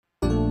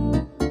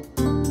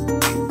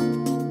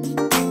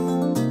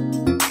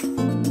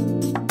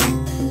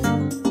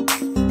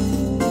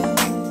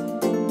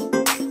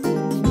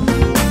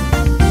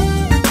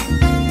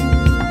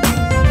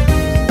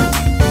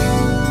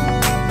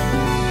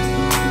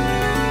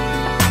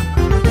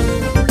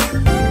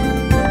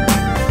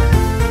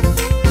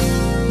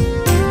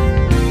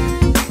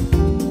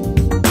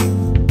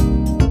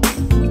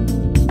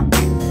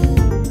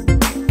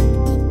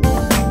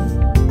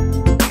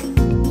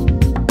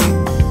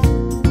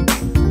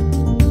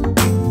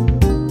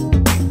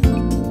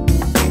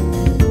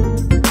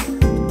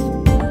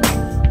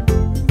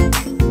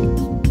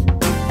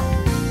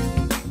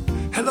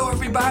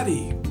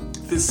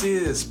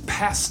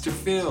Pastor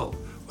Phil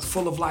with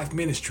Full of Life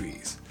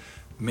Ministries.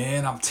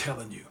 Man, I'm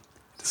telling you,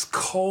 it's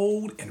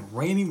cold and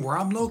rainy where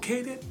I'm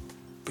located,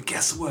 but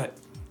guess what?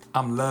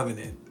 I'm loving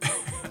it.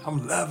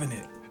 I'm loving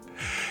it.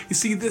 You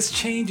see, this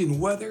change in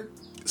weather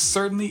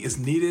certainly is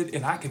needed,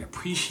 and I can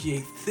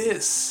appreciate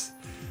this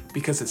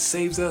because it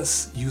saves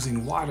us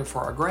using water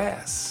for our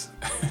grass.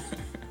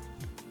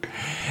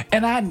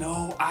 And I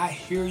know I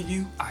hear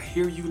you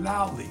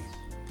loudly.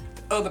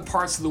 Other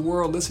parts of the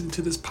world listening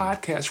to this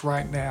podcast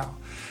right now,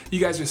 you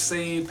guys are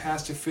saying,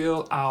 Pastor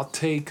Phil, I'll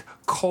take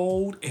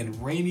cold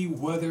and rainy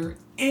weather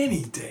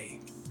any day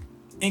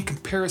in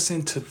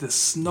comparison to the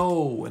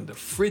snow and the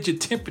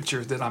frigid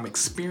temperatures that I'm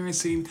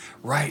experiencing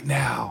right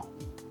now.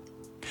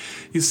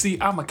 You see,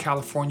 I'm a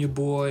California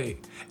boy,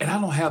 and I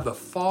don't have the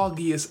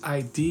foggiest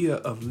idea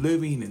of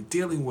living and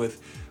dealing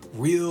with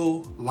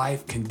real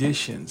life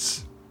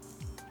conditions.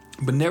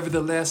 But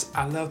nevertheless,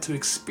 I love to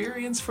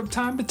experience from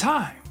time to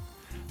time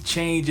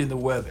change in the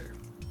weather.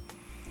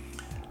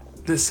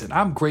 Listen,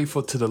 I'm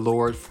grateful to the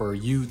Lord for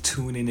you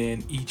tuning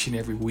in each and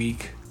every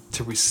week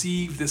to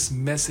receive this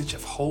message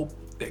of hope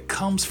that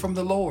comes from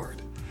the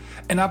Lord.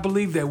 And I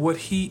believe that what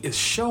He is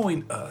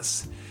showing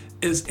us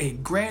is a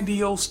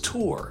grandiose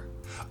tour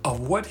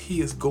of what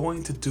He is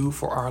going to do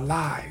for our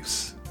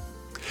lives.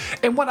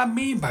 And what I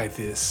mean by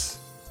this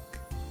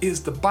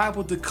is the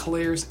Bible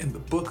declares in the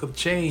book of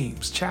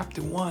James,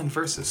 chapter 1,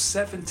 verses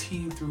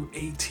 17 through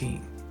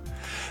 18.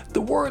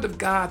 The Word of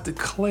God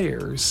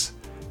declares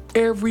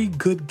every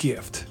good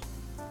gift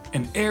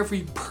and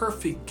every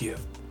perfect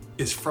gift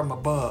is from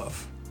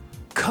above,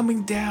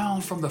 coming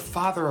down from the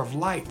Father of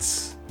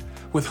lights,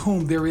 with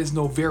whom there is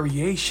no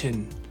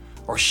variation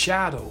or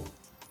shadow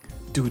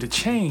due to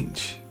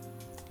change.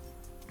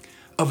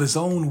 Of His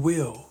own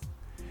will,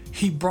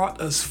 He brought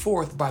us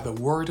forth by the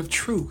word of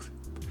truth,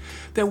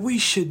 that we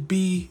should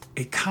be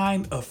a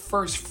kind of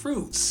first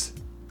fruits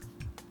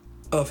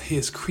of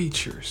His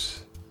creatures.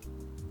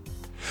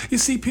 You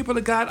see, people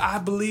of God, I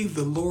believe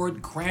the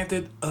Lord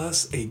granted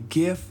us a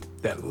gift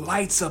that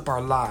lights up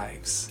our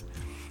lives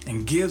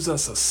and gives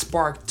us a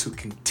spark to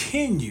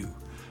continue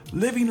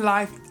living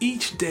life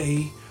each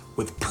day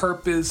with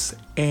purpose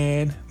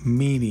and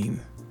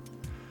meaning.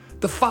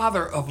 The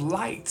Father of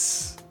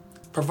lights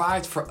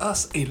provides for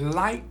us a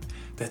light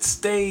that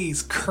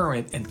stays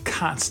current and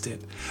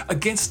constant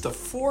against the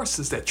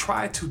forces that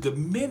try to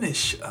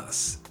diminish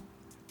us,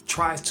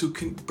 tries to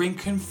bring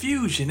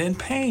confusion and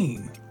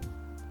pain.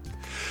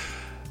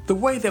 The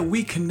way that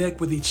we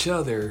connect with each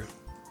other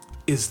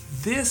is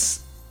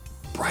this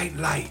bright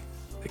light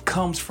that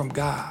comes from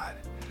God,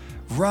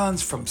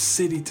 runs from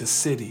city to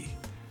city,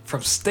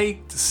 from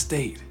state to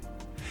state,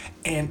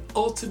 and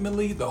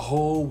ultimately the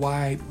whole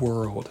wide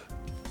world.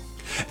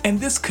 And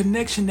this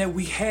connection that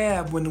we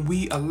have when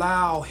we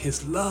allow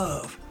His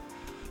love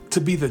to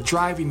be the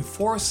driving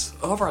force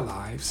of our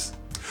lives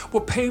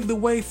will pave the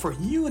way for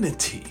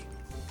unity,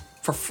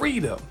 for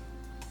freedom,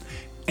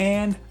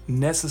 and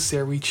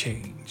necessary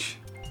change.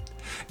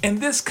 And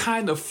this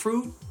kind of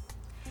fruit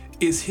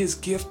is His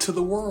gift to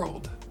the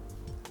world.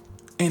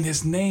 And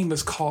His name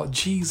is called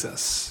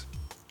Jesus.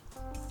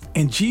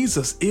 And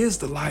Jesus is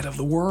the light of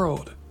the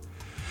world.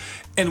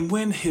 And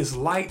when His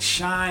light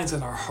shines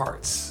in our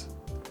hearts,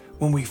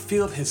 when we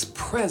feel His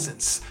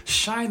presence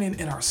shining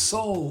in our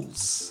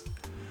souls,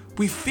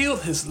 we feel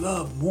His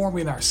love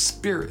warming our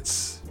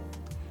spirits.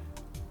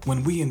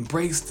 When we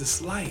embrace this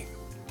light,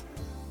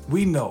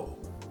 we know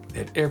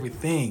that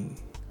everything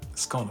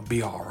is going to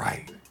be all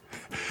right.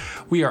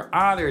 We are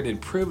honored and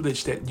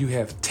privileged that you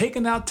have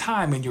taken out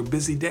time in your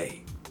busy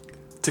day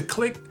to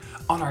click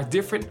on our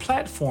different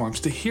platforms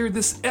to hear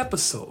this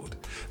episode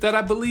that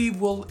I believe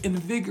will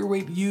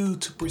invigorate you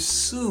to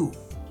pursue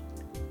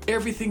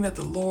everything that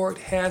the Lord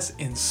has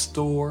in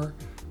store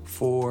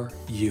for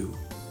you.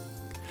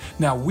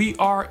 Now we're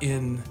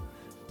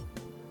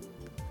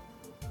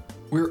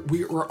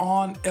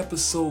on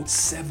episode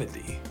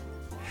 70,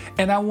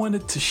 and I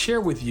wanted to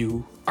share with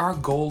you our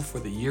goal for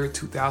the year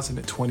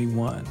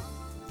 2021.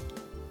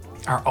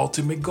 Our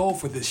ultimate goal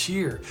for this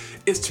year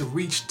is to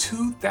reach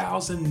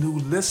 2,000 new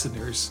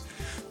listeners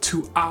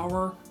to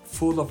our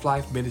Full of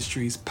Life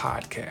Ministries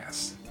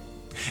podcast.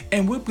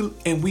 And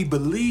we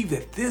believe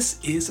that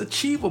this is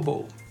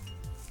achievable.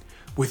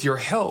 With your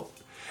help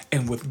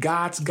and with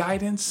God's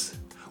guidance,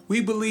 we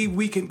believe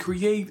we can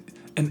create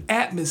an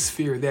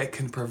atmosphere that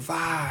can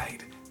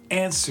provide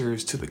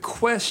answers to the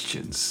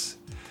questions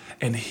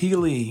and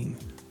healing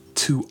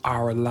to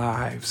our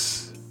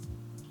lives.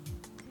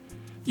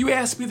 You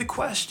asked me the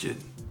question,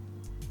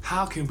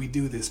 how can we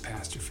do this,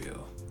 Pastor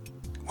Phil?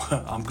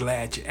 Well, I'm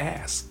glad you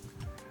asked.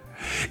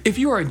 If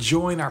you are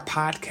enjoying our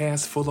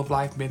podcast, Full of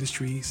Life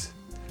Ministries,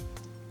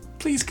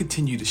 please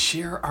continue to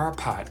share our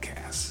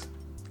podcast.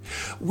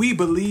 We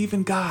believe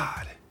in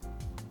God,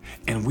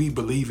 and we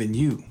believe in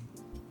you.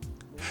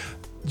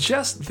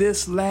 Just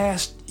this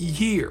last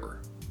year,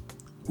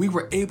 we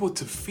were able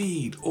to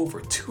feed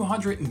over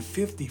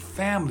 250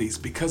 families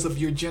because of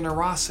your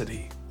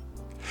generosity.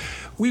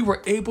 We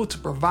were able to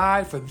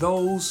provide for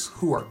those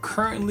who are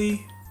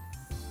currently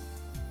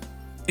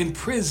in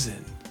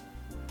prison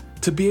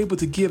to be able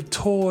to give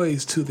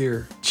toys to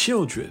their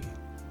children,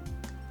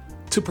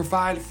 to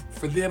provide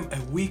for them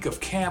a week of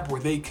camp where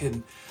they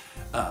can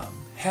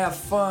have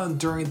fun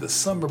during the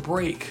summer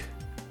break,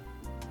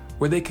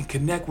 where they can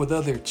connect with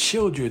other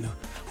children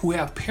who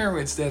have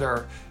parents that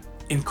are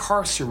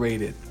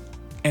incarcerated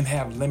and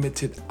have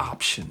limited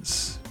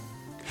options.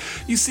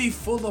 You see,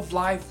 Full of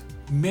Life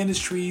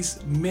Ministries'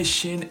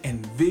 mission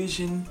and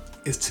vision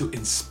is to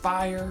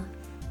inspire,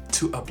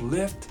 to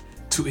uplift,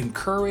 to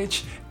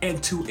encourage,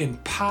 and to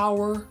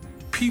empower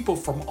people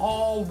from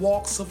all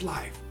walks of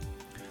life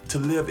to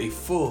live a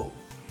full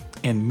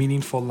and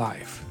meaningful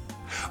life.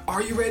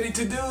 Are you ready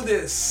to do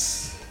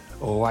this?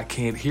 Oh, I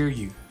can't hear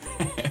you.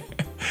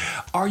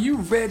 Are you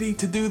ready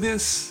to do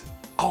this?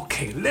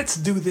 Okay, let's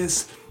do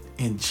this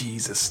in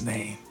Jesus'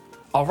 name.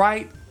 All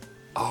right?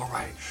 All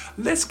right.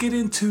 Let's get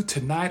into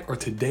tonight or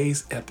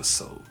today's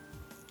episode.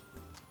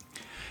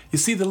 You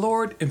see, the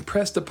Lord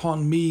impressed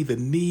upon me the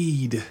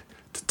need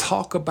to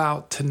talk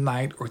about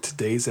tonight or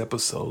today's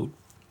episode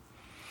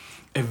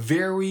a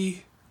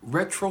very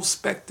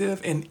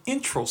retrospective and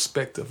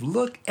introspective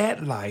look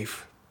at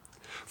life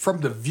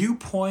from the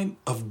viewpoint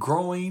of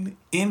growing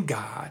in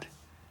God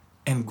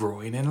and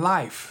growing in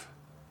life.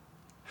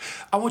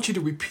 I want you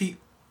to repeat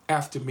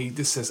after me.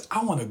 This says,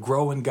 I want to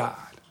grow in God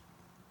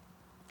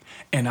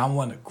and I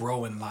want to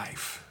grow in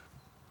life.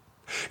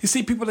 You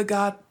see, people of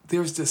God,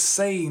 there's this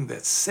saying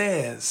that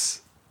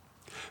says,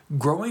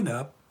 growing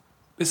up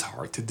is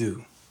hard to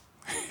do.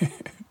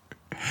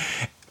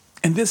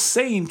 And this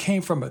saying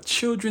came from a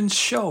children's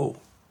show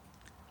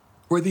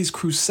where these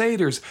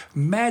crusaders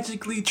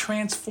magically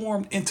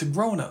transformed into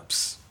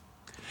grown-ups.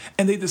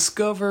 And they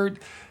discovered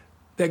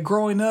that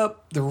growing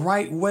up the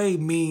right way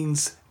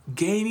means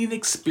gaining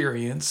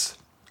experience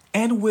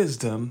and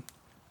wisdom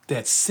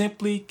that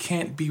simply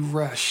can't be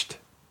rushed.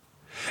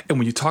 And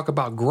when you talk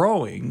about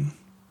growing,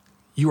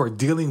 you are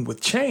dealing with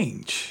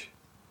change.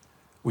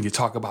 When you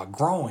talk about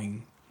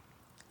growing,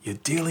 you're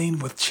dealing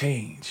with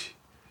change.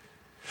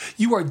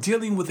 You are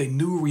dealing with a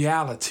new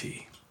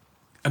reality,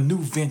 a new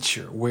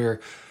venture where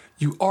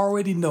you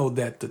already know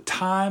that the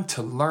time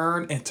to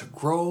learn and to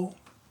grow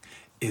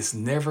is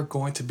never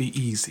going to be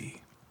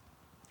easy.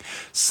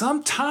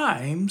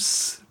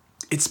 Sometimes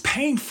it's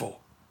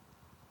painful.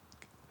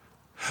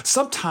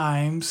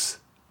 Sometimes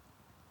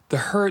the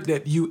hurt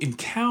that you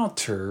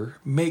encounter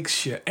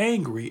makes you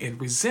angry and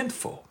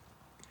resentful,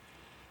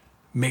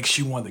 makes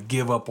you want to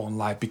give up on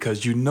life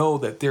because you know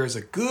that there's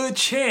a good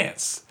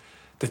chance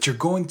that you're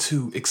going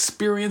to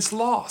experience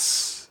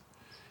loss.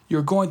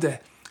 You're going to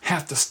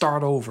have to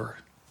start over,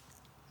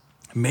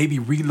 maybe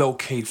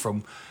relocate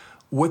from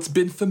what's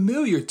been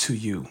familiar to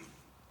you.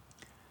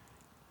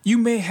 You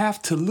may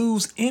have to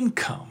lose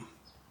income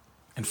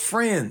and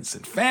friends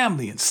and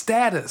family and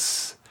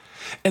status.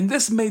 And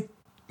this may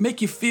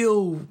make you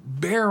feel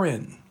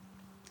barren,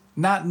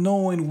 not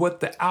knowing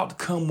what the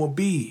outcome will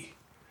be,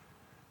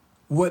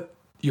 what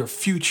your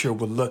future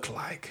will look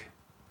like.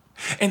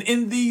 And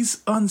in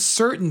these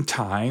uncertain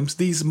times,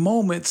 these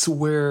moments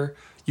where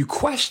you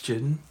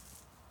question,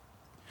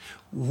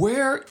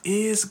 where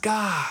is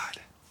God?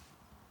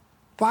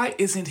 Why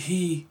isn't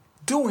He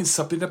doing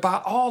something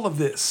about all of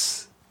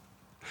this?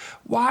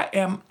 Why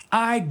am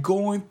I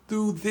going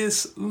through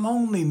this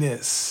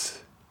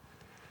loneliness?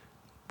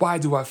 Why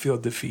do I feel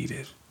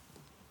defeated?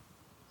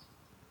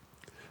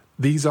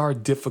 These are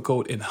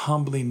difficult and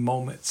humbling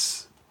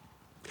moments.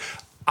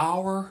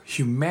 Our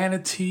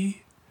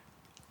humanity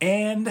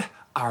and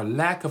our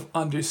lack of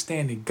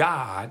understanding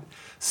God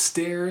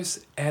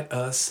stares at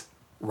us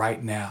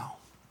right now.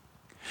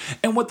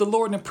 And what the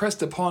Lord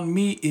impressed upon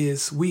me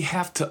is we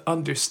have to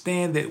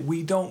understand that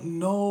we don't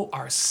know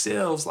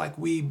ourselves like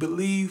we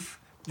believe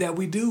that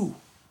we do.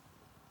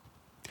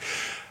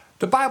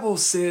 The Bible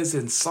says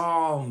in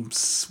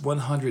Psalms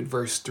 100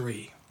 verse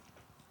 3,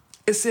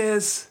 it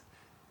says,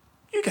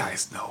 you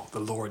guys know the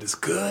Lord is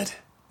good.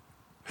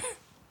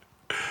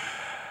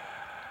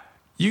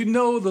 You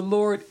know the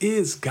Lord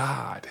is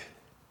God.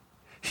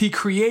 He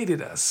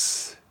created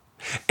us,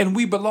 and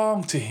we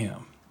belong to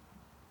Him.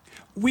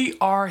 We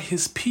are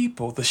His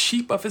people, the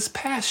sheep of His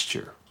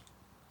pasture.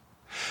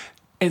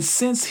 And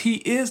since He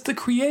is the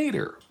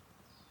Creator,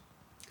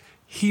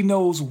 He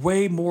knows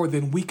way more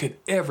than we could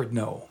ever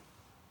know.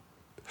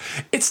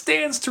 It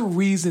stands to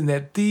reason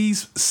that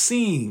these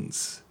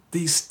scenes,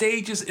 these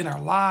stages in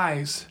our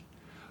lives,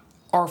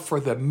 are for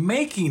the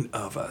making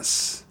of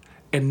us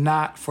and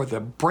not for the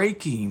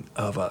breaking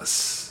of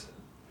us.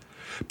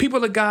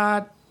 People of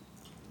God,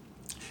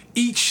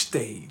 each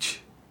stage,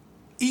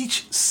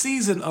 each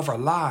season of our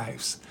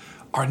lives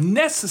are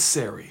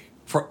necessary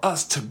for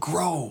us to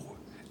grow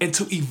and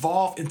to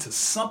evolve into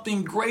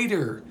something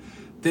greater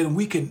than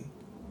we can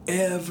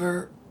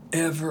ever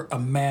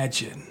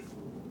imagine.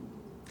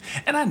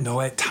 And I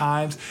know at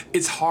times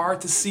it's hard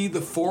to see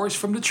the forest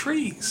from the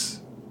trees.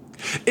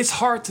 It's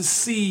hard to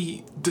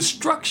see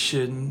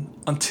destruction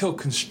until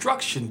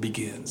construction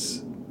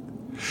begins.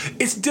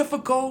 It's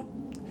difficult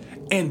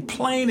and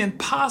plain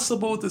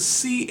impossible to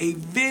see a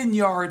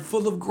vineyard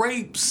full of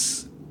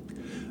grapes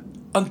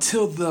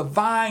until the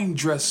vine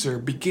dresser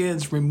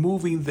begins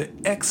removing the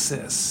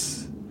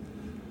excess.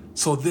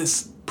 So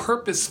this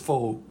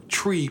purposeful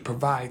tree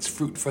provides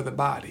fruit for the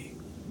body.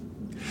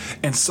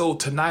 And so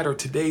tonight, or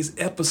today's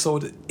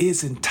episode,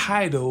 is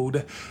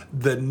entitled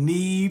The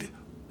Need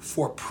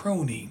for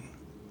Pruning.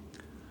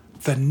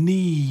 The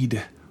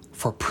need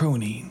for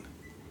pruning.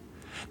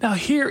 Now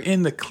here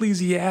in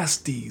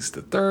Ecclesiastes,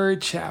 the 3rd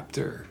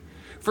chapter,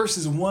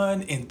 verses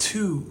 1 and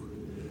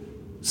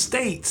 2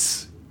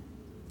 states,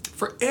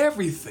 for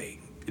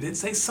everything, it didn't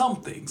say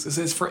some things, it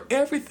says for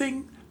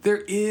everything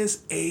there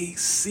is a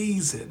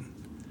season,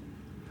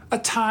 a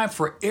time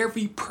for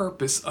every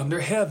purpose under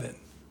heaven,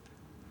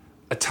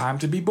 a time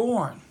to be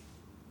born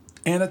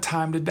and a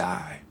time to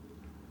die,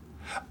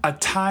 a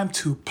time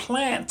to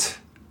plant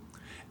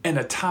and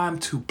a time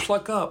to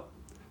pluck up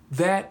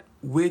that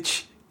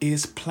which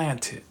is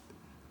planted.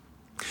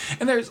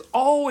 And there's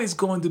always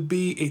going to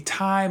be a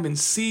time and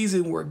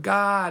season where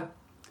God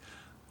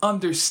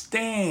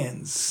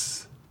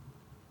understands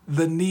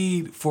the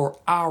need for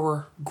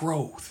our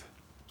growth.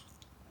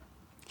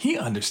 He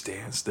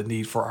understands the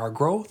need for our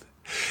growth.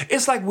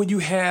 It's like when you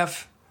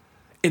have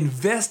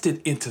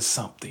invested into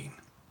something,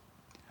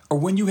 or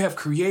when you have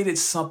created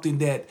something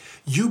that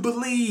you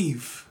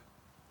believe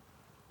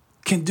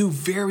can do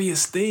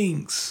various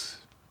things.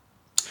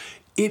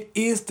 It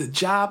is the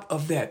job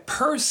of that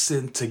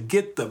person to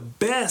get the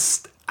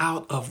best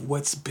out of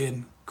what's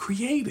been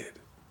created.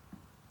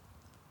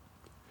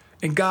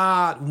 And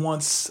God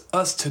wants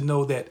us to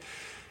know that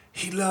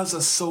He loves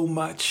us so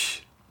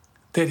much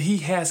that He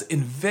has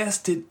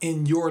invested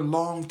in your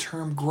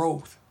long-term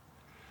growth,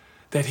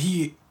 that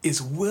He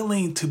is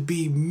willing to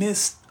be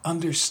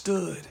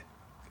misunderstood.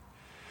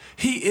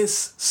 He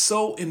is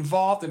so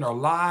involved in our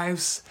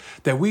lives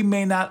that we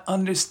may not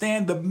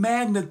understand the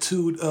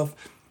magnitude of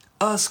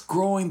us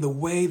growing the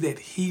way that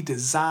He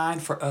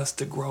designed for us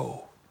to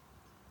grow.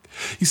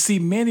 You see,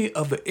 many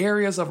of the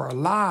areas of our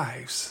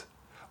lives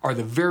are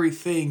the very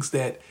things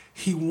that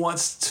He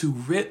wants to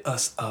rid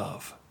us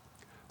of,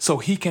 so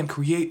He can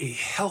create a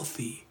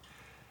healthy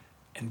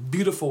and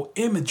beautiful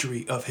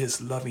imagery of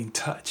His loving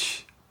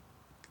touch.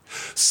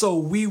 So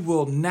we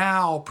will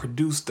now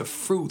produce the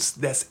fruits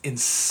that's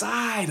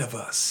inside of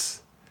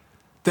us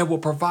that will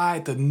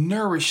provide the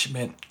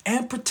nourishment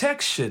and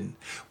protection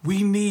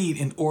we need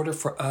in order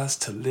for us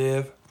to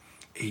live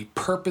a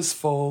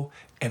purposeful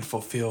and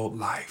fulfilled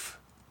life.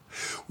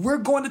 We're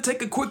going to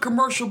take a quick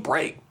commercial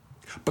break,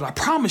 but I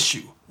promise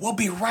you, we'll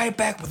be right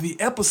back with the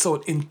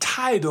episode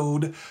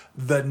entitled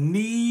The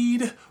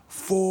Need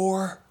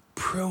for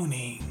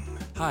Pruning.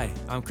 Hi,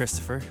 I'm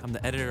Christopher. I'm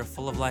the editor of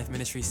Full of Life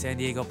Ministry San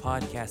Diego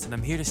podcast, and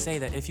I'm here to say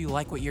that if you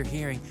like what you're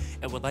hearing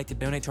and would like to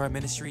donate to our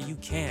ministry, you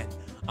can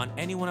on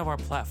any one of our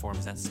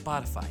platforms. That's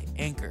Spotify,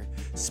 Anchor,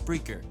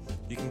 Spreaker.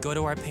 You can go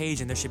to our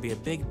page and there should be a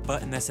big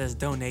button that says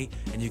donate,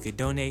 and you could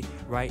donate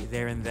right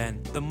there and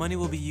then. The money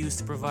will be used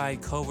to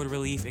provide COVID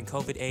relief and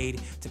COVID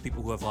aid to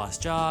people who have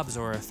lost jobs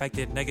or are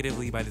affected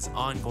negatively by this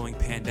ongoing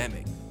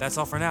pandemic. That's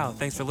all for now.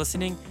 Thanks for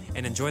listening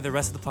and enjoy the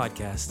rest of the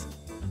podcast.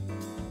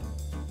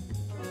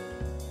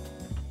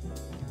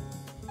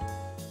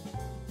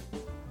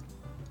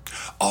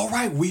 All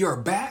right, we are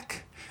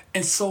back.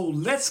 And so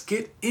let's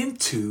get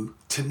into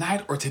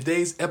tonight or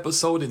today's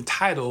episode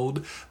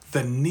entitled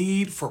The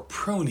Need for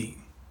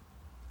Pruning.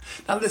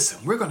 Now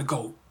listen, we're going to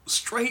go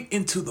straight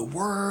into the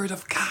Word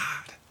of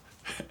God.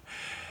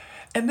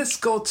 And let's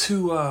go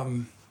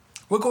to,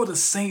 we'll go to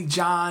St.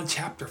 John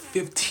chapter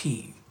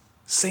 15.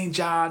 St.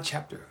 John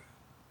chapter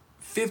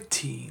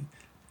 15,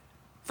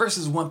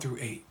 verses 1 through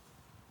 8.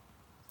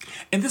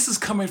 And this is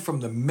coming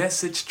from the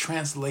Message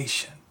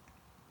translation.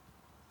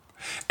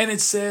 And it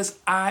says,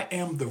 I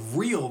am the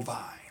real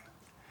vine,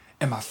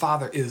 and my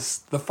Father is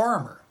the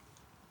farmer.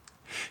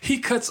 He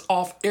cuts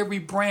off every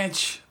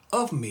branch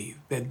of me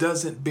that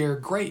doesn't bear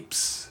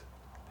grapes,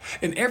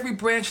 and every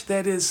branch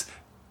that is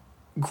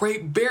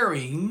grape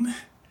bearing,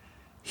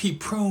 He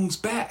prunes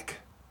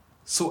back,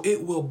 so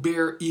it will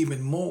bear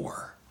even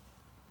more.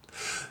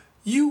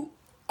 You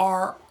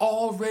are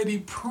already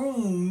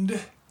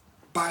pruned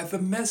by the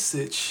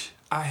message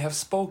I have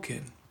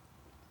spoken.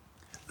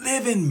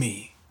 Live in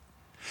me.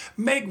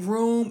 Make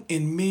room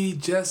in me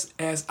just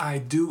as I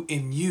do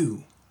in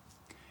you.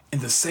 In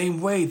the same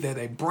way that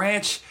a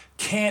branch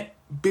can't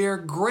bear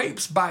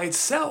grapes by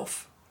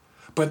itself,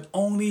 but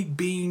only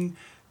being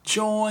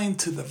joined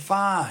to the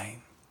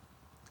vine.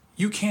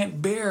 You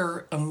can't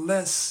bear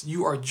unless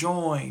you are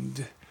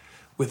joined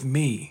with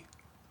me.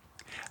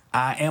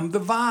 I am the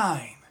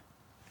vine.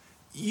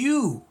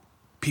 You,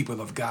 people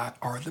of God,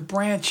 are the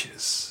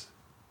branches.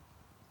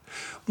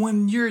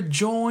 When you're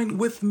joined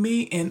with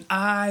me and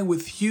I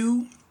with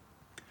you,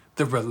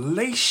 the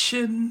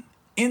relation,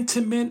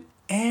 intimate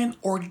and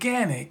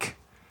organic,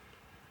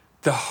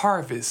 the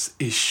harvest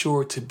is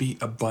sure to be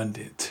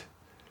abundant.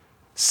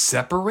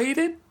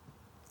 Separated,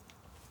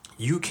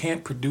 you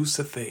can't produce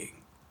a thing.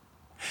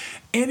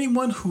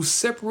 Anyone who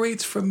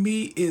separates from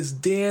me is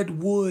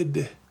dead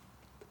wood,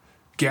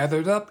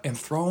 gathered up and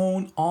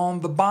thrown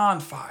on the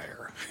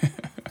bonfire.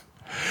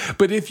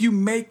 But if you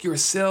make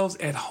yourselves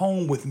at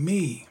home with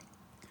me,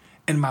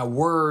 and my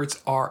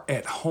words are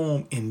at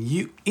home in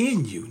you,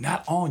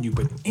 not on you,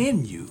 but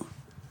in you,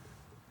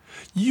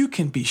 you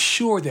can be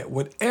sure that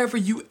whatever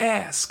you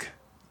ask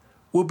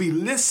will be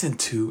listened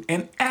to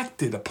and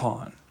acted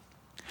upon.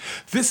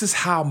 This is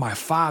how my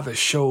Father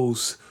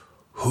shows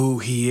who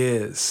he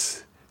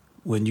is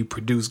when you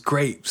produce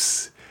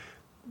grapes,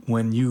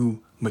 when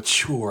you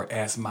mature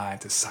as my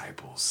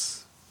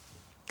disciples.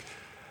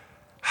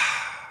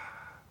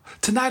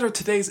 Tonight or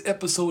today's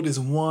episode is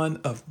one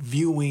of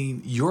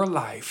viewing your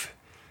life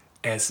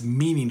as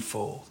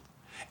meaningful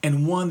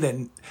and one that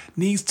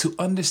needs to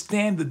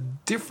understand the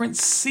different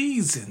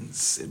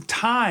seasons and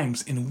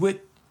times in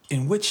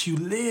which you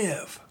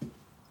live.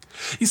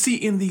 You see,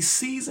 in these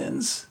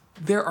seasons,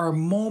 there are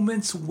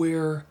moments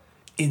where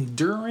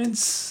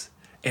endurance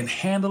and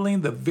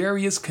handling the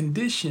various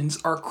conditions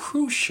are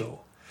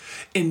crucial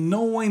in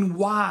knowing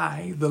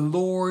why the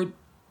Lord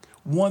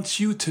wants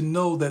you to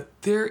know that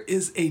there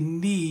is a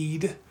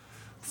need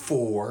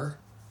for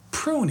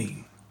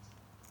pruning.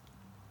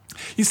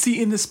 You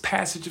see, in this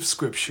passage of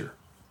Scripture,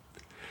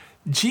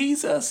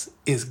 Jesus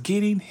is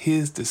getting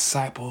his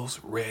disciples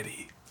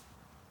ready.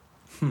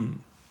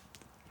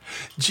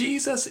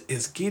 Jesus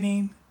is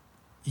getting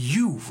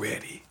you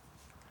ready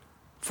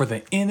for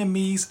the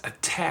enemy's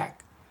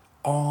attack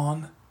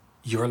on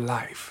your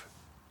life.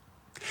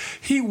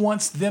 He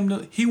wanted them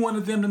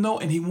to know,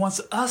 and he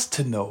wants us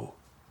to know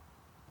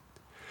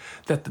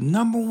that the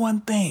number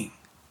one thing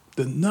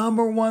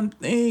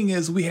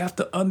is we have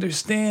to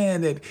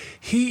understand that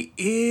he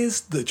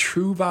is the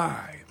true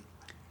vine.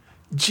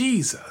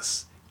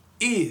 Jesus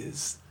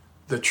is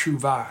the true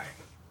vine.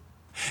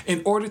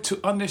 In order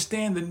to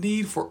understand the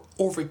need for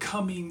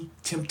overcoming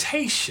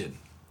temptation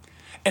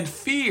and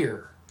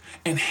fear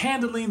and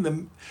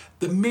handling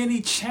the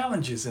many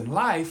challenges in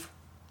life,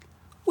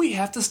 we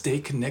have to stay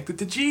connected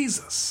to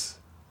Jesus.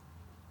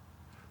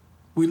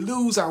 We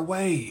lose our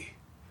way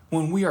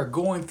when we are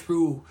going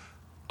through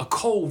a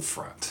cold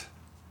front,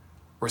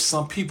 where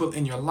some people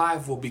in your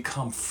life will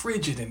become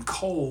frigid and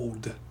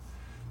cold,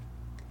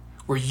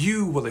 where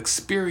you will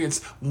experience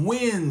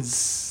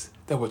winds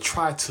that will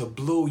try to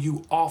blow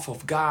you off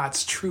of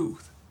God's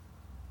truth.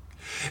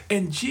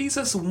 And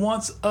Jesus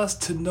wants us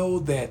to know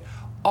that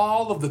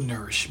all of the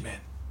nourishment,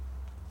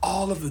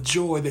 all of the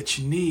joy that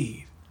you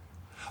need,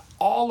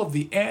 all of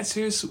the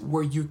answers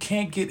where you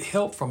can't get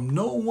help from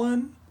no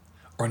one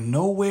or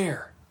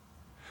nowhere,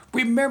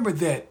 remember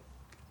that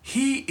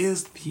he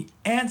is the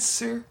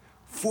answer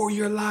for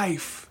your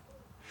life.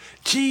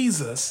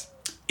 Jesus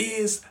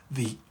is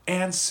the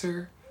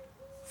answer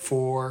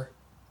for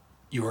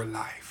your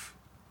life.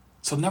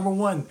 So number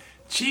one,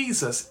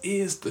 Jesus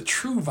is the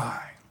true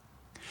vine.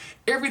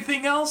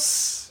 Everything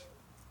else,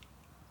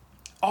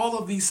 all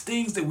of these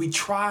things that we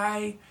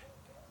try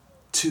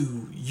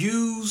to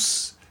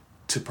use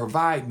to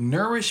provide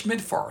nourishment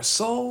for our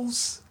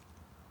souls,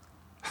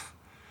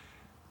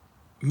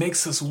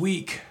 makes us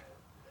weak,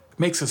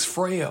 makes us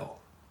frail,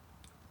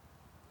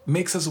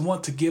 makes us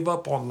want to give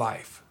up on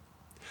life.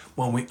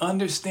 When we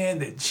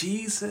understand that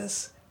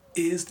Jesus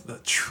is the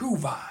true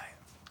vine,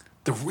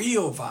 the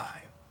real vine,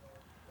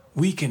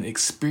 we can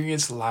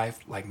experience life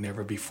like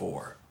never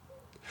before.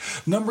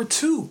 Number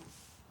two,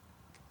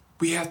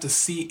 we have to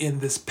see in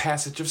this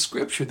passage of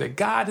Scripture that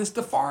God is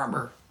the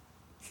farmer.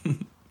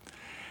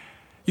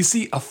 You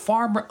see, a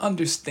farmer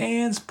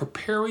understands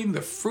preparing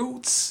the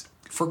fruits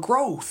for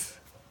growth.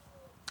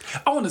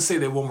 I want to say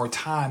that one more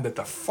time, that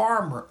the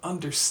farmer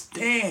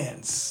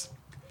understands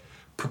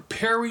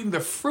preparing the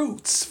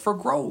fruits for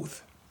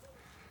growth.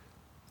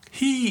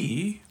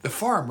 He, the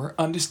farmer,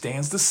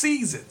 understands the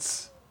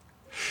seasons.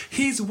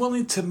 He's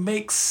willing to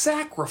make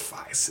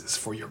sacrifices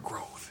for your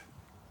growth.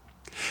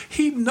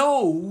 He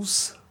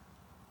knows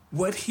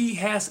what he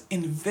has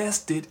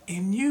invested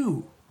in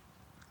you.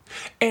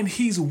 And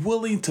he's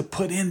willing to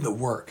put in the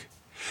work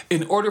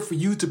in order for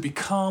you to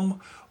become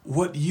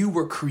what you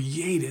were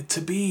created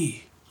to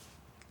be.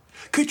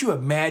 Could you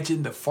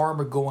imagine the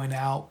farmer going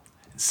out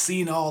and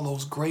seeing all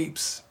those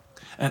grapes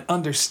and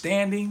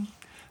understanding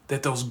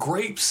that those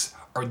grapes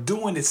are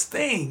doing its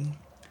thing,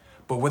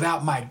 but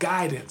without my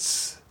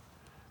guidance,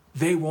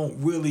 they won't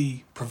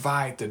really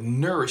provide the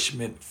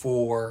nourishment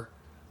for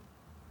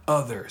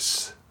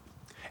others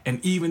and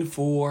even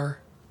for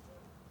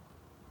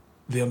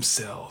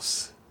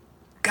themselves?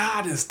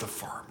 God is the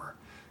farmer.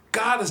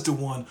 God is the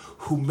one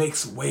who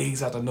makes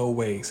ways out of no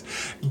ways.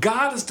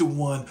 God is the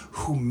one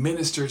who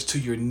ministers to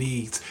your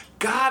needs.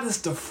 God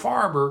is the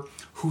farmer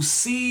who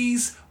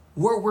sees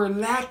where we're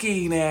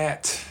lacking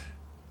at.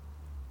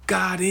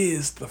 God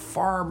is the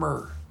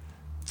farmer.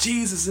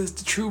 Jesus is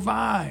the true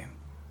vine.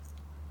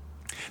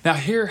 Now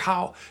hear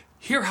how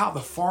the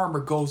farmer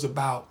goes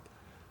about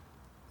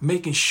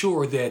making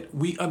sure that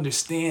we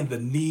understand the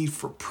need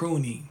for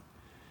pruning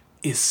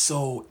is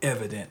so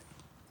evident.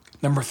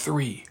 Number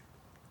three,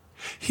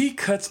 he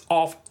cuts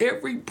off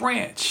every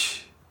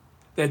branch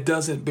that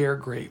doesn't bear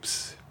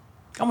grapes.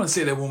 I'm going to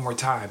say that one more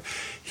time.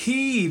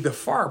 He, the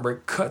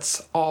farmer,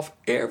 cuts off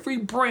every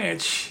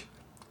branch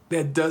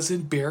that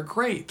doesn't bear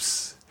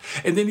grapes.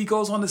 And then he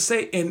goes on to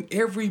say, and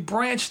every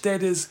branch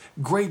that is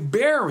grape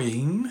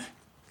bearing,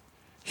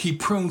 he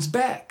prunes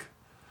back,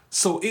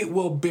 so it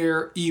will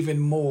bear even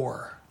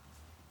more.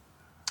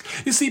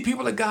 You see,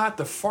 people of God,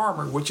 the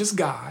farmer, which is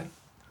God,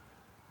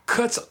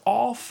 cuts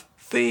off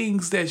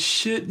things that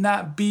should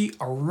not be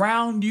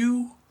around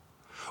you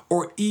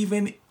or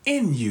even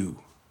in you.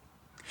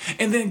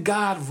 And then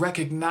God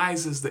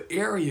recognizes the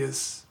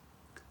areas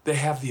that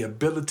have the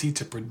ability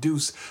to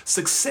produce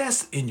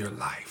success in your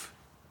life.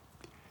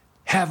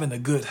 Having a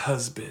good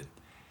husband,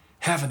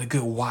 having a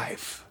good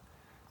wife,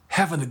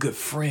 having a good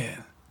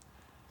friend,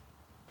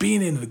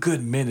 being in a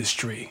good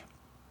ministry,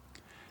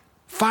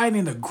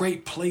 finding a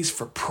great place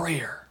for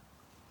prayer,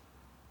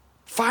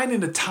 finding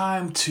the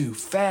time to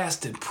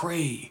fast and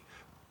pray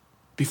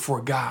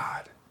before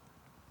God,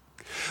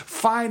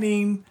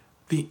 finding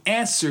the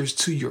answers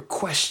to your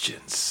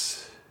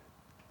questions,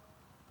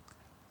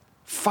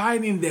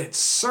 finding that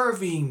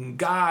serving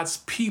God's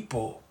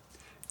people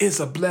is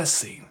a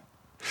blessing.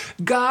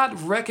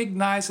 God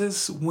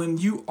recognizes when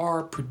you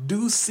are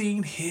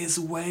producing his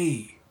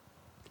way.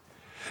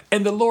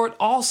 And the Lord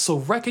also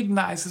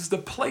recognizes the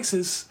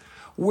places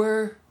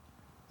where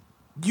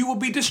you will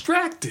be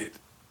distracted.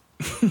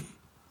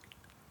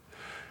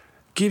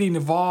 Getting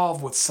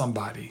involved with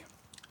somebody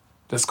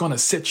that's going to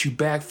set you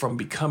back from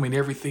becoming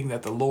everything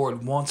that the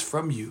Lord wants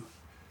from you.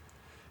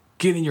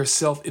 Getting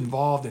yourself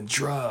involved in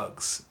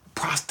drugs,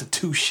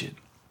 prostitution,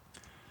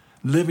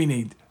 living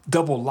a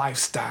double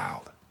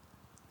lifestyle,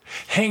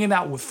 hanging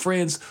out with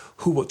friends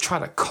who will try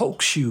to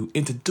coax you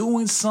into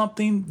doing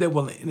something that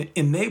will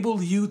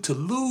enable you to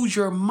lose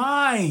your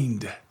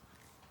mind.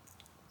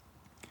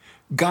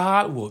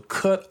 God will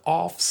cut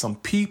off some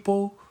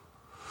people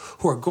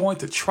who are going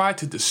to try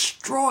to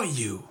destroy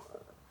you,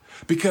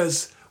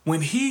 because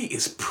when he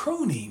is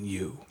pruning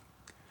you,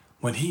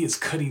 when he is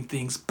cutting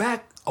things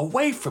back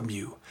away from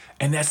you,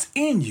 and that's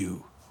in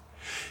you,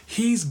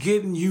 he's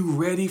getting you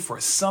ready for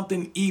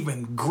something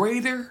even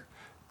greater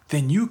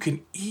than you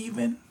can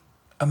even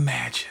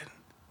imagine.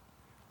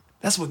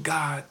 That's what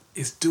God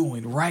is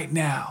doing right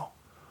now.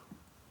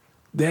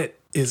 That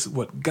is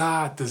what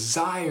God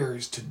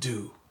desires to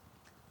do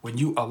when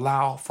you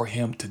allow for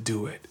him to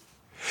do it.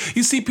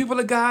 You see, people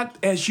of God,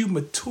 as you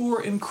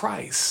mature in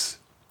Christ,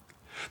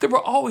 there will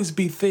always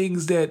be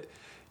things that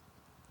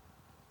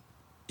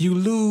you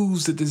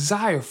lose the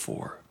desire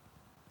for.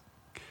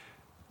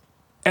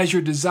 As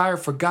your desire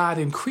for God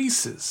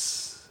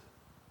increases,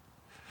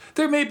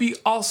 there may be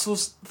also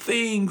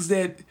things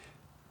that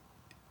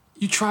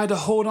you try to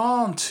hold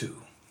on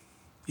to.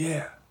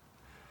 Yeah.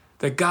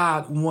 That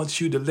God wants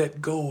you to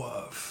let go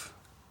of.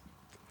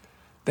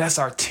 That's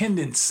our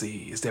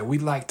tendency, is that we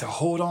like to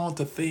hold on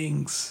to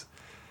things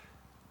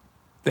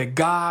that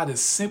God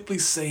is simply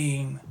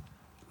saying,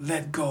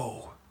 let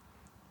go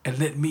and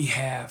let me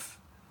have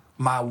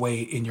my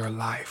way in your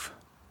life.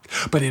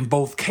 But in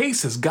both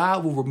cases,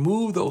 God will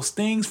remove those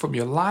things from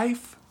your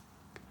life.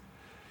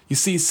 You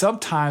see,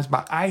 sometimes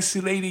by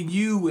isolating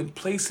you and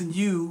placing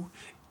you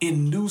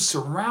in new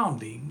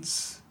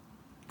surroundings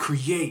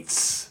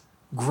creates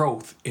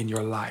growth in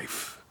your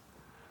life.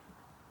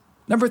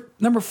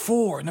 Number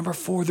four,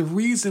 the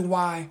reason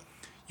why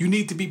you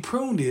need to be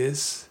pruned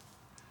is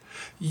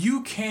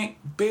you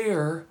can't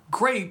bear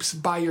grapes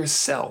by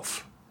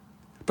yourself,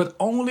 but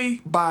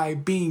only by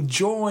being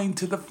joined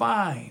to the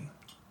vine.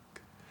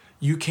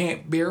 You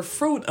can't bear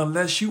fruit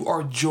unless you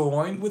are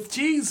joined with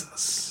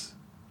Jesus.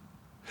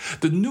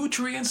 The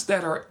nutrients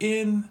that are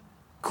in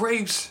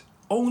grapes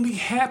only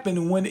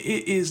happen when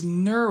it is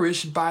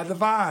nourished by the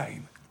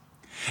vine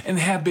and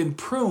have been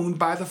pruned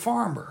by the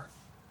farmer.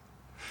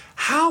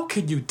 How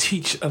can you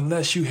teach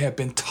unless you have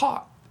been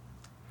taught?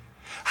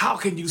 How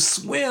can you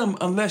swim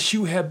unless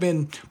you have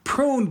been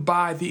pruned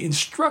by the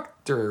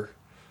instructor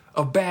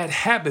of bad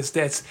habits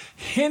that's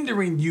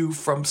hindering you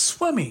from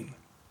swimming?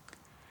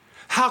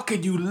 How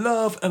can you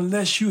love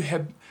unless you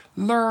have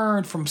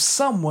learned from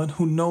someone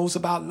who knows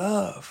about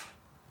love?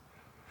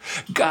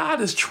 God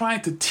is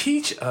trying to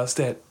teach us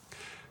that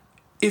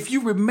if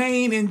you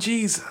remain in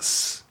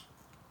Jesus,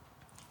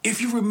 if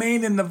you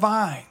remain in the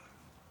vine,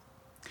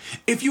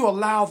 if you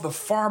allow the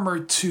farmer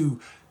to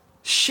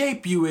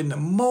shape you and to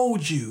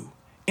mold you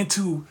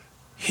into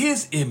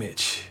his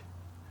image,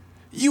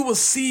 you will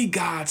see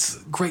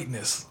God's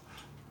greatness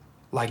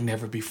like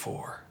never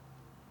before.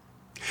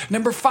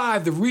 Number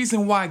 5, the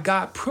reason why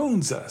God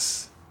prunes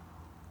us,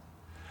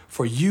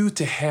 for you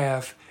to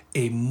have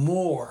a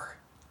more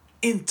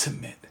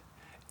intimate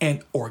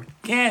and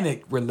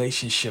organic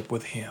relationship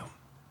with him.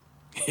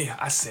 Yeah,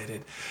 I said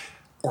it.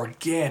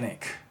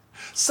 Organic.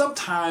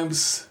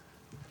 Sometimes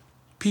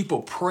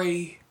people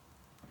pray,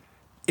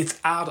 it's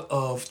out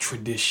of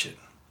tradition.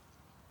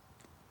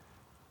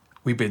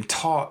 We've been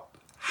taught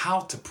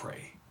how to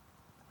pray,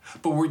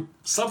 but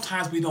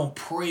sometimes we don't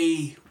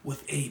pray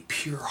with a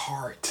pure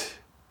heart.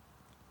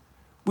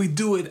 We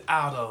do it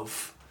out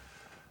of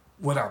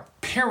what our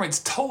parents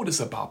told us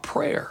about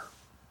prayer.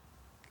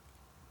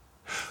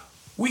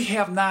 We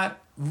have not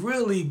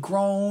really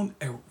grown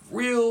a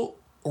real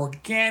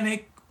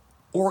organic,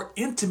 or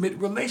intimate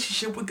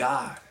relationship with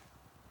God.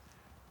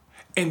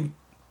 And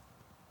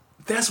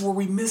that's where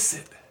we miss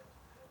it.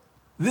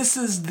 This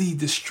is the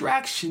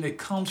distraction that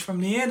comes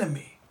from the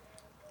enemy,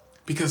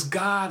 because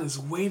God is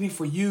waiting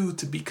for you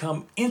to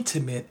become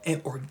intimate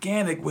and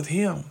organic with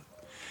Him,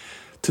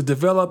 to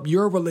develop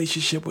your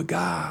relationship with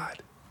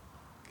God.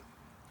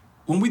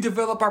 When we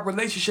develop our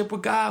relationship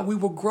with God, we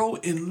will grow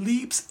in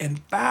leaps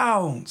and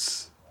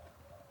bounds.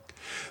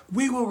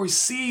 We will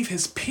receive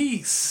His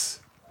peace.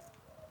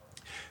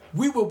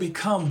 We will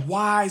become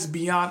wise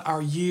beyond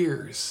our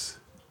years.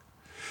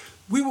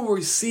 We will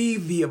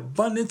receive the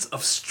abundance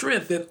of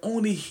strength that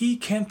only He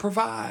can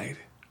provide.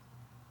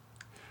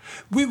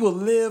 We will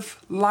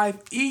live life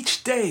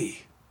each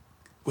day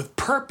with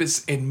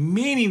purpose and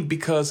meaning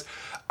because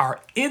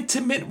our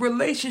intimate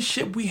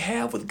relationship we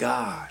have with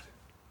God.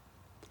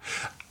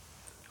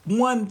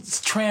 One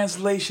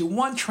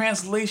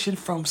translation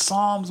from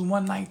Psalms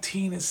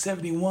 119 and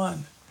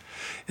 71.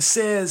 It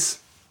says,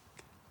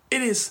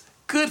 "It is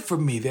good for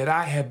me that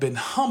I have been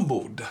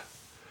humbled,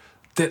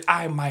 that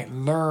I might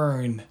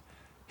learn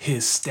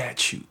His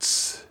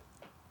statutes."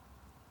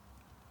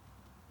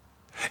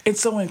 And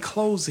so in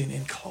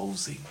closing,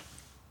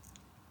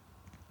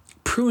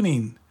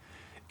 pruning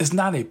is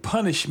not a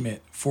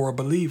punishment for a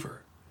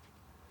believer.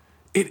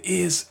 It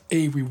is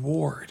a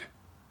reward.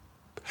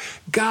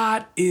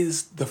 God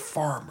is the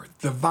farmer,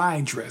 the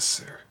vine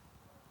dresser.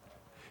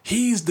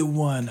 He's the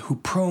one who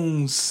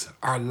prunes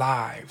our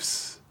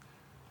lives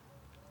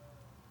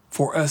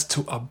for us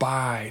to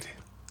abide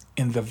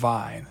in the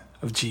vine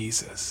of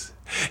Jesus.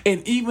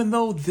 And even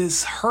though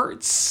this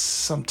hurts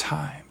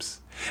sometimes,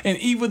 and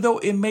even though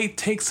it may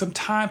take some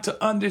time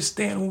to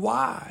understand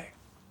why,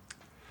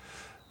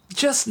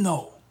 just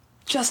know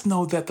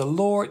that the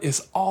Lord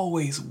is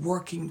always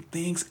working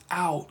things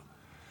out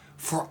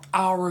for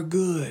our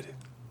good,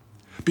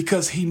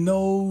 because He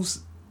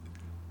knows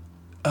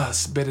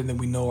us better than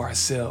we know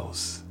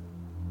ourselves.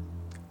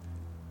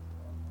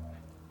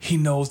 He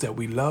knows that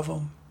we love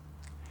Him.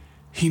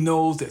 He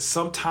knows that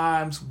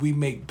sometimes we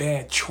make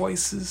bad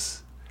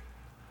choices,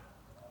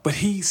 but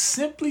He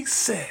simply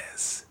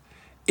says,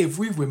 if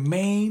we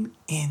remain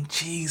in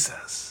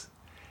Jesus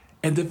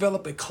and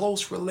develop a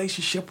close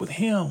relationship with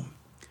Him,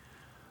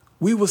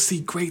 we will see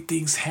great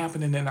things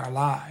happening in our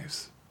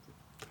lives.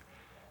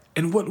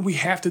 And what we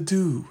have to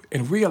do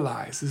and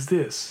realize is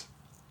this,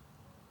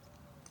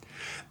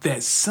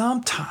 that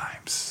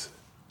sometimes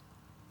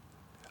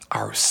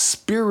our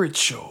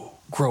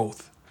spiritual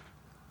growth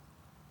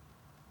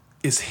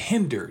is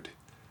hindered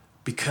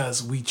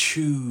because we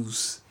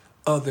choose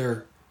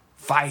other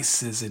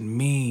vices and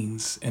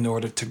means in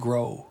order to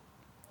grow.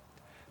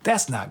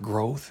 That's not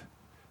growth.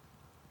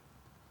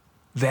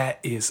 That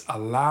is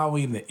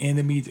allowing the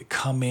enemy to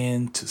come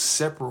in to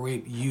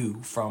separate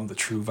you from the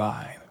true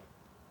vine.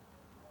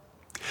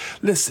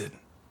 Listen,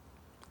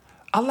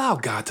 allow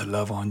God to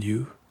love on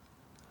you.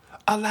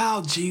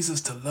 Allow Jesus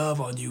to love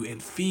on you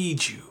and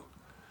feed you.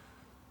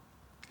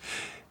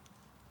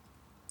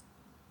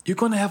 You're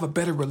going to have a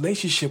better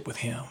relationship with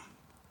Him.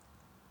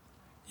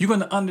 You're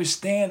going to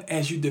understand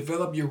as you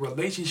develop your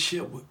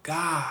relationship with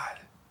God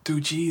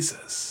through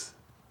Jesus.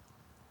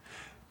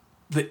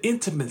 The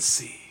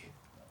intimacy,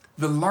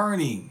 the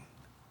learning,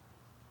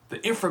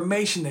 the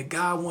information that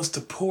God wants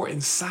to pour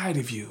inside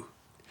of you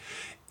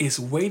is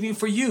waiting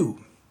for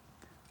you.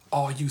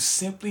 All you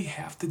simply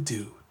have to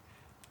do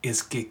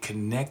is get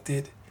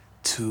connected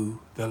to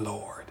the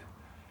Lord.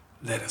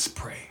 Let us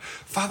pray.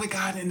 Father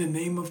God, in the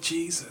name of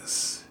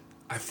Jesus,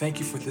 I thank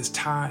You for this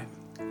time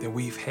that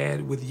we've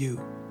had with You.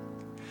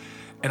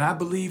 And I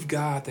believe,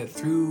 God, that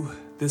through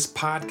this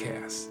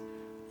podcast,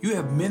 You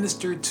have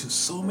ministered to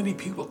so many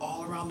people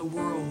all around the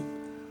world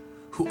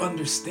who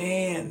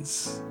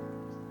understands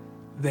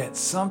that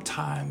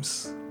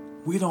sometimes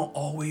we don't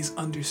always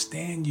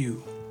understand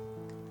You.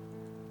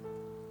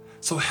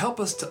 So help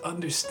us to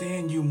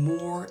understand You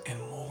more and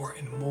more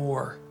and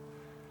more.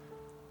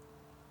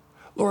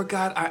 Lord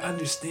God, I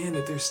understand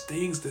that there's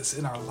things that's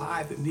in our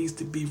life that needs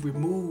to be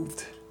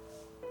removed.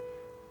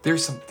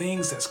 There's some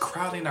things that's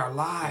crowding our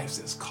lives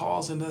that's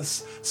causing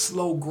us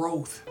slow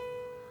growth.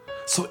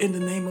 So in the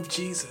name of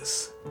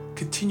Jesus,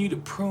 continue to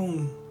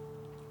prune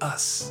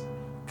us.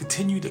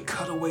 Continue to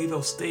cut away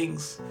those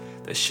things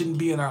that shouldn't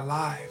be in our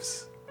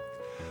lives.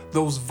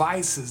 Those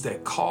vices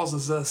that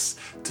causes us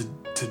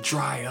to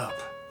dry up,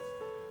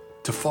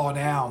 to fall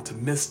down, to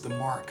miss the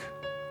mark.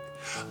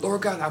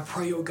 Lord God, I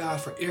pray, oh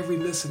God, for every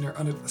listener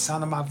under the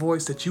sound of my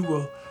voice, that You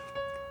will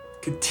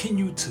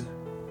continue to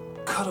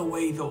cut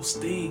away those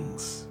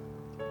things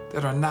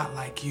that are not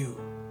like You.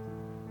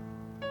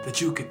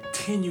 That You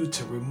continue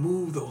to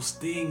remove those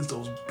things,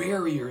 those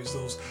barriers,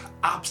 those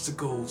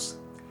obstacles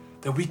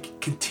that we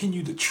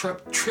continue to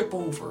trip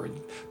over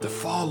and to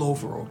fall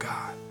over, oh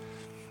God.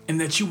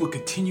 And that You will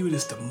continue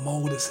just to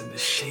mold us and to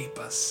shape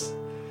us.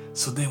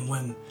 So then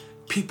when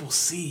people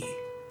see,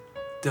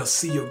 they'll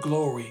see Your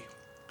glory.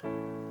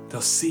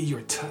 They'll see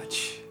Your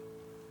touch.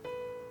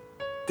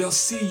 They'll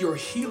see Your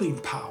healing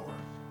power.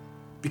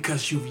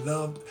 because you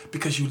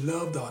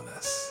loved on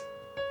us,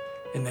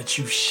 and that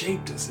you've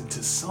shaped us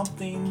into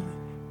something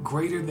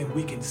greater than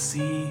we can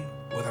see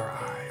with our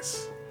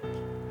eyes.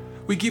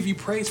 We give you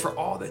praise for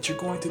all that you're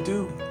going to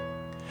do,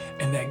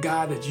 and that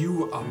God, that you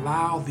will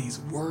allow these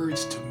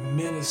words to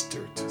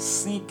minister, to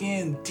sink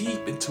in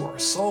deep into our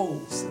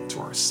souls, into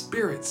our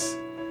spirits,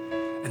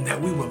 and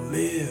that we will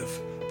live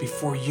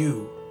before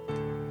you.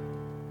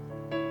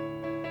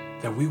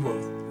 That we will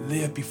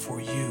live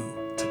before you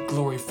to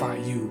glorify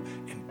you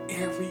in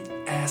every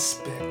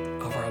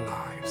aspect of our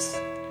lives.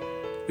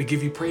 We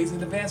give you praise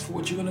in advance for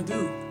what you're going to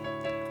do.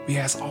 We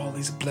ask all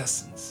these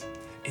blessings.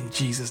 In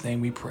Jesus' name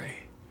we pray.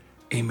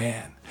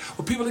 Amen.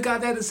 Well, people of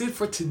God, that is it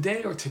for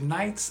today or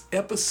tonight's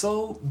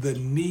episode, The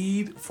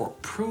Need for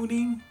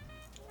Pruning.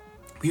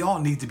 We all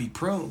need to be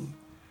pruned.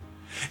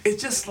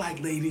 It's just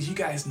like, ladies, you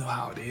guys know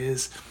how it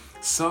is.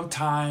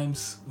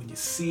 Sometimes when you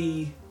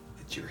see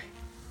that your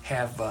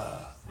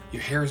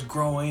hair is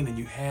growing and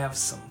you have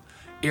some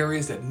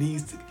areas that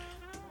needs to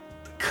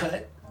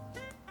cut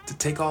to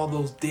take all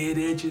those dead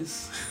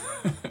edges,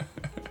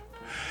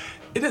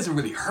 it doesn't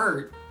really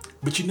hurt.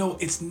 But you know,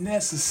 it's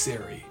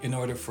necessary in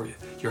order for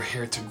your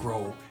hair to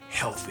grow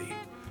healthy.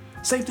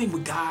 Same thing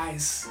with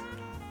guys.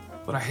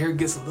 When our hair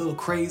gets a little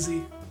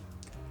crazy,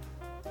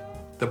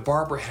 the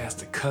barber has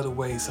to cut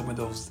away some of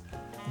those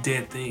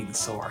dead things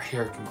so our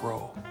hair can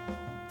grow.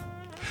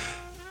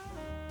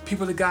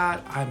 People of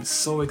God, I'm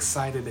so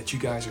excited that you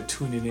guys are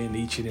tuning in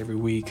each and every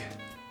week.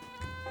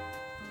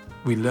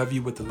 We love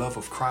you with the love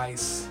of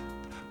Christ.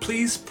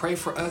 Please pray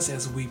for us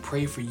as we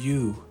pray for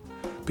you,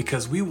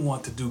 because we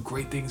want to do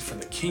great things for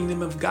the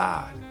kingdom of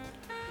God.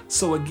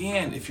 So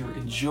again, if you're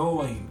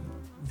enjoying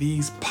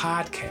these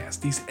podcasts,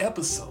 these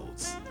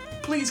episodes,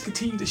 please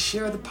continue to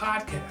share the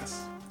podcast.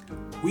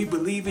 We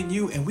believe in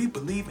you and we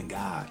believe in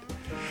God.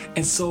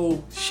 And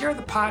so share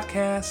the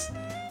podcast.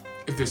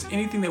 If there's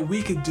anything that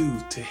we could do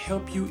to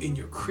help you in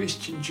your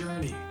Christian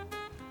journey,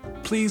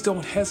 please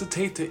don't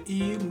hesitate to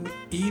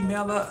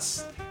email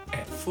us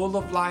at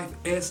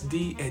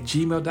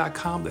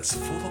fulloflifesd@gmail.com. That's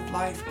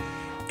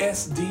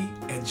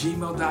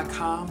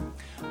fulloflifesd@gmail.com.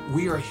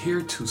 We are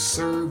here to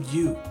serve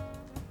you.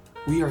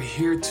 We are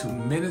here to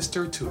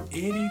minister to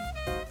any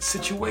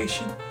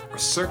situation or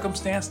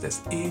circumstance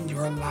that's in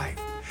your life.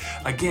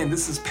 Again,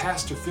 this is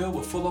Pastor Phil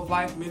with Full of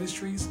Life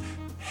Ministries.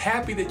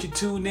 Happy that you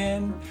tuned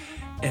in,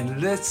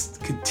 and let's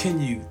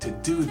continue to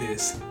do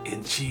this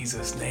in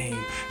Jesus'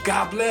 name.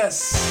 God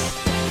bless.